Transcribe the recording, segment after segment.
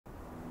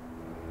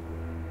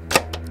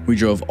We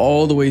drove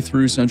all the way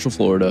through Central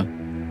Florida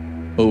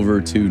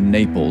over to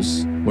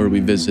Naples, where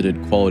we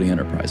visited Quality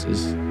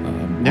Enterprises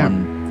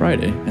on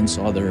Friday and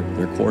saw their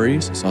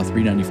quarries. Saw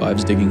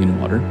 395s digging in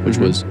water, which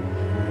was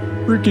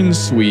freaking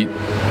sweet.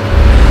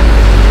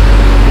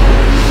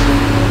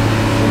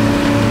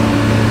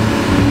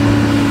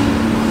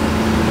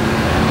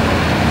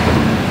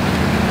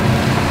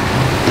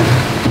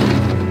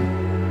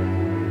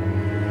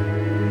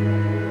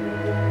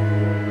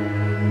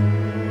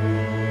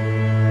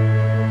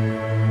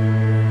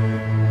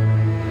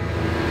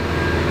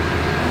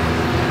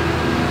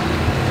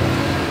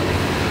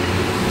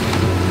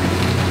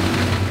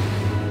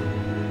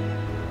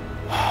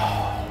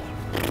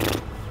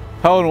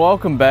 Hello and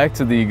welcome back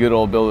to the Good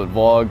Old Build It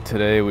vlog.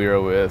 Today we are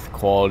with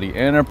Quality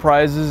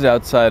Enterprises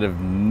outside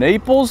of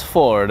Naples,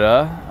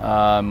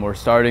 Florida. We're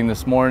starting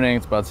this morning,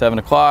 it's about 7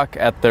 o'clock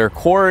at their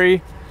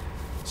quarry.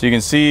 So you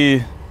can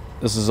see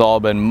this has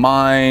all been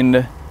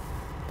mined.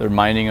 They're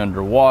mining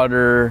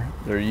underwater.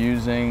 They're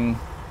using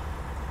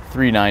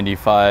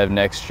 395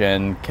 next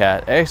gen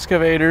cat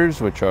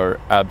excavators, which are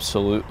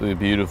absolutely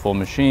beautiful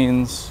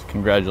machines.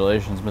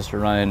 Congratulations,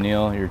 Mr. Ryan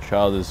Neal, your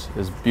child is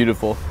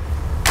beautiful.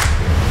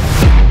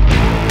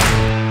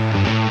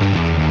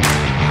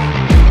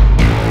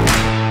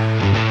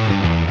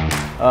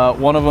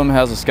 One of them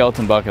has a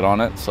skeleton bucket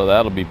on it, so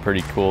that'll be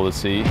pretty cool to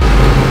see.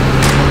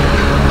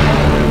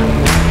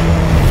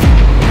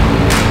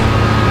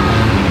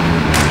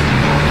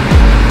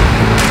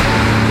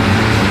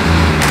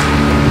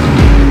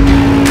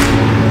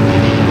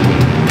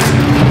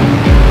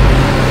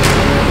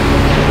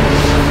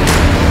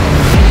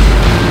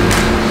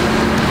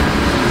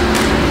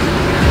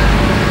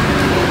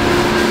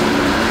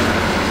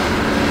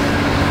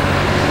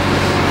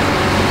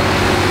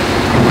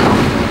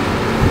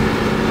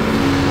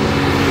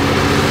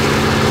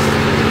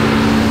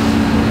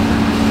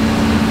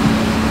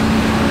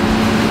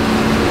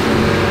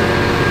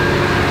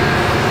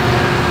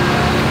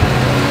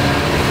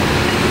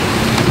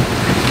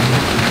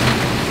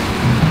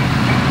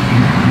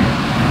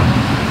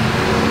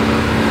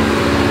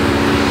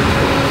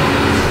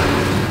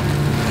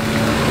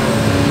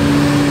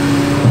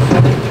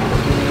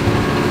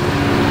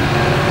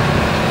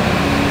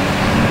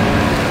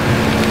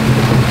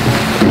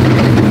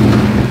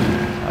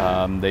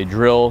 They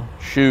drill,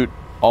 shoot,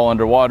 all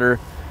underwater,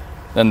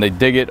 then they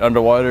dig it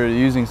underwater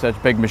using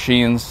such big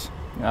machines.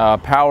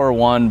 Power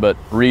one, but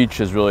reach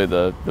is really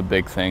the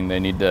big thing. They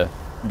need to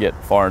get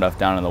far enough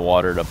down in the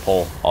water to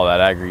pull all that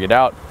aggregate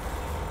out.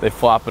 They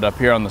flop it up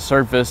here on the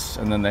surface,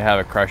 and then they have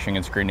a crushing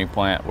and screening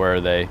plant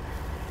where they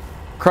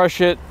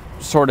crush it,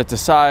 sort it to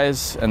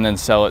size, and then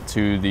sell it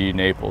to the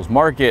Naples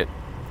market.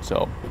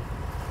 So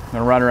I'm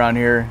gonna run around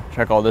here,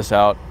 check all this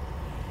out,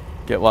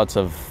 get lots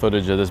of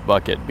footage of this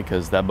bucket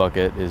because that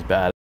bucket is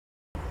bad.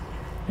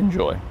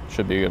 Enjoy.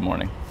 Should be a good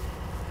morning.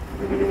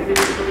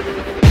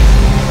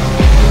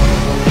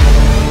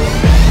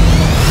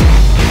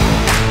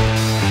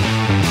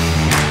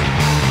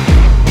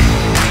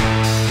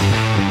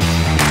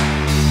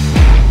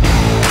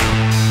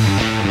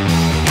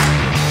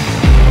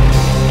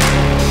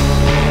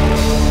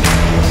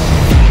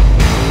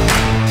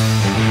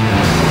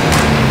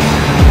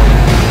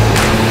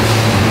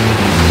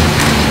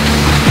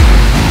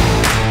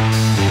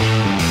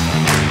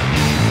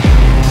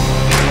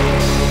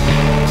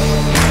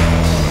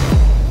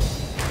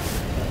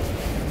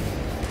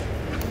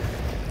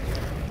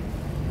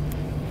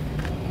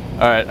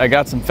 All right, I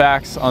got some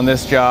facts on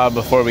this job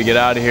before we get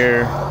out of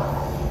here.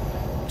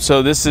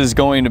 So this is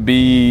going to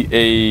be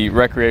a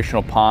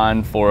recreational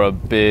pond for a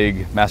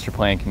big master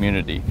plan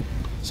community.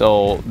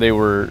 So they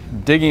were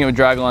digging it with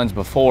drag lines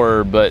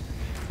before, but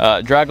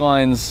drag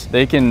lines,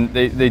 they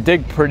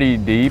dig pretty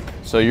deep.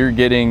 So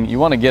you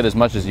want to get as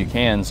much as you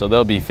can. So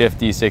they'll be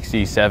 50,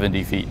 60,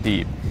 70 feet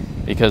deep,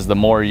 because the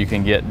more you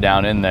can get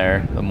down in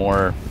there, the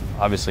more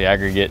obviously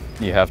aggregate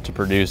you have to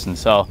produce and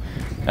sell.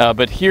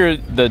 But here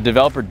the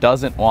developer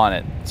doesn't want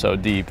it so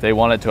deep. They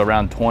want it to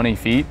around 20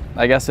 feet,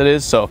 I guess it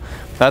is. So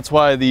that's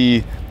why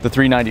the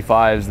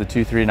 395s, the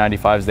two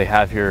 395s they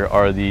have here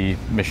are the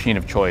machine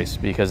of choice,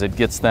 because it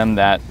gets them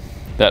that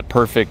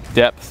perfect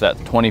depth, that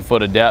 20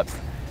 foot of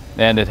depth,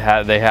 and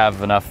they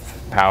have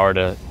enough power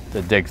to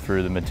dig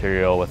through the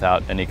material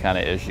without any kind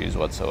of issues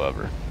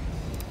whatsoever.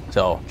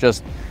 So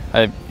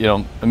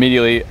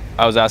immediately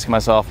I was asking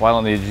myself, why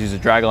don't they use a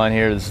drag line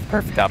here? This is the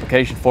perfect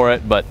application for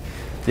it. But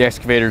the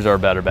excavators are a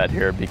better bet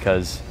here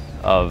because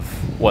of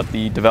what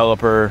the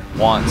developer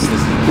wants.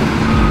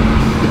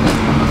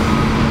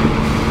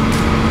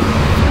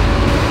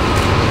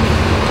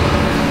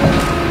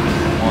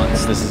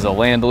 This is a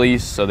land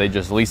lease, so they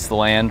just lease the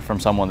land from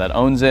someone that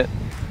owns it.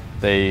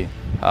 They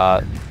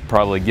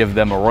probably give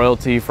them a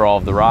royalty for all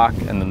of the rock,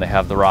 and then they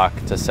have the rock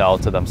to sell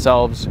to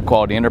themselves,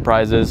 Quality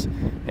Enterprises,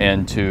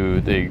 and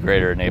to the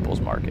greater Naples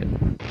market.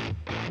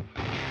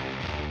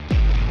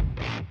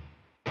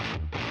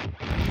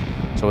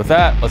 So with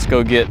that, let's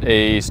go get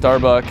a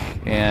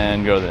Starbucks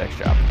and go to the next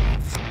job.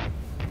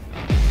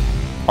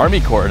 Army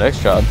Corps,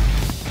 next job.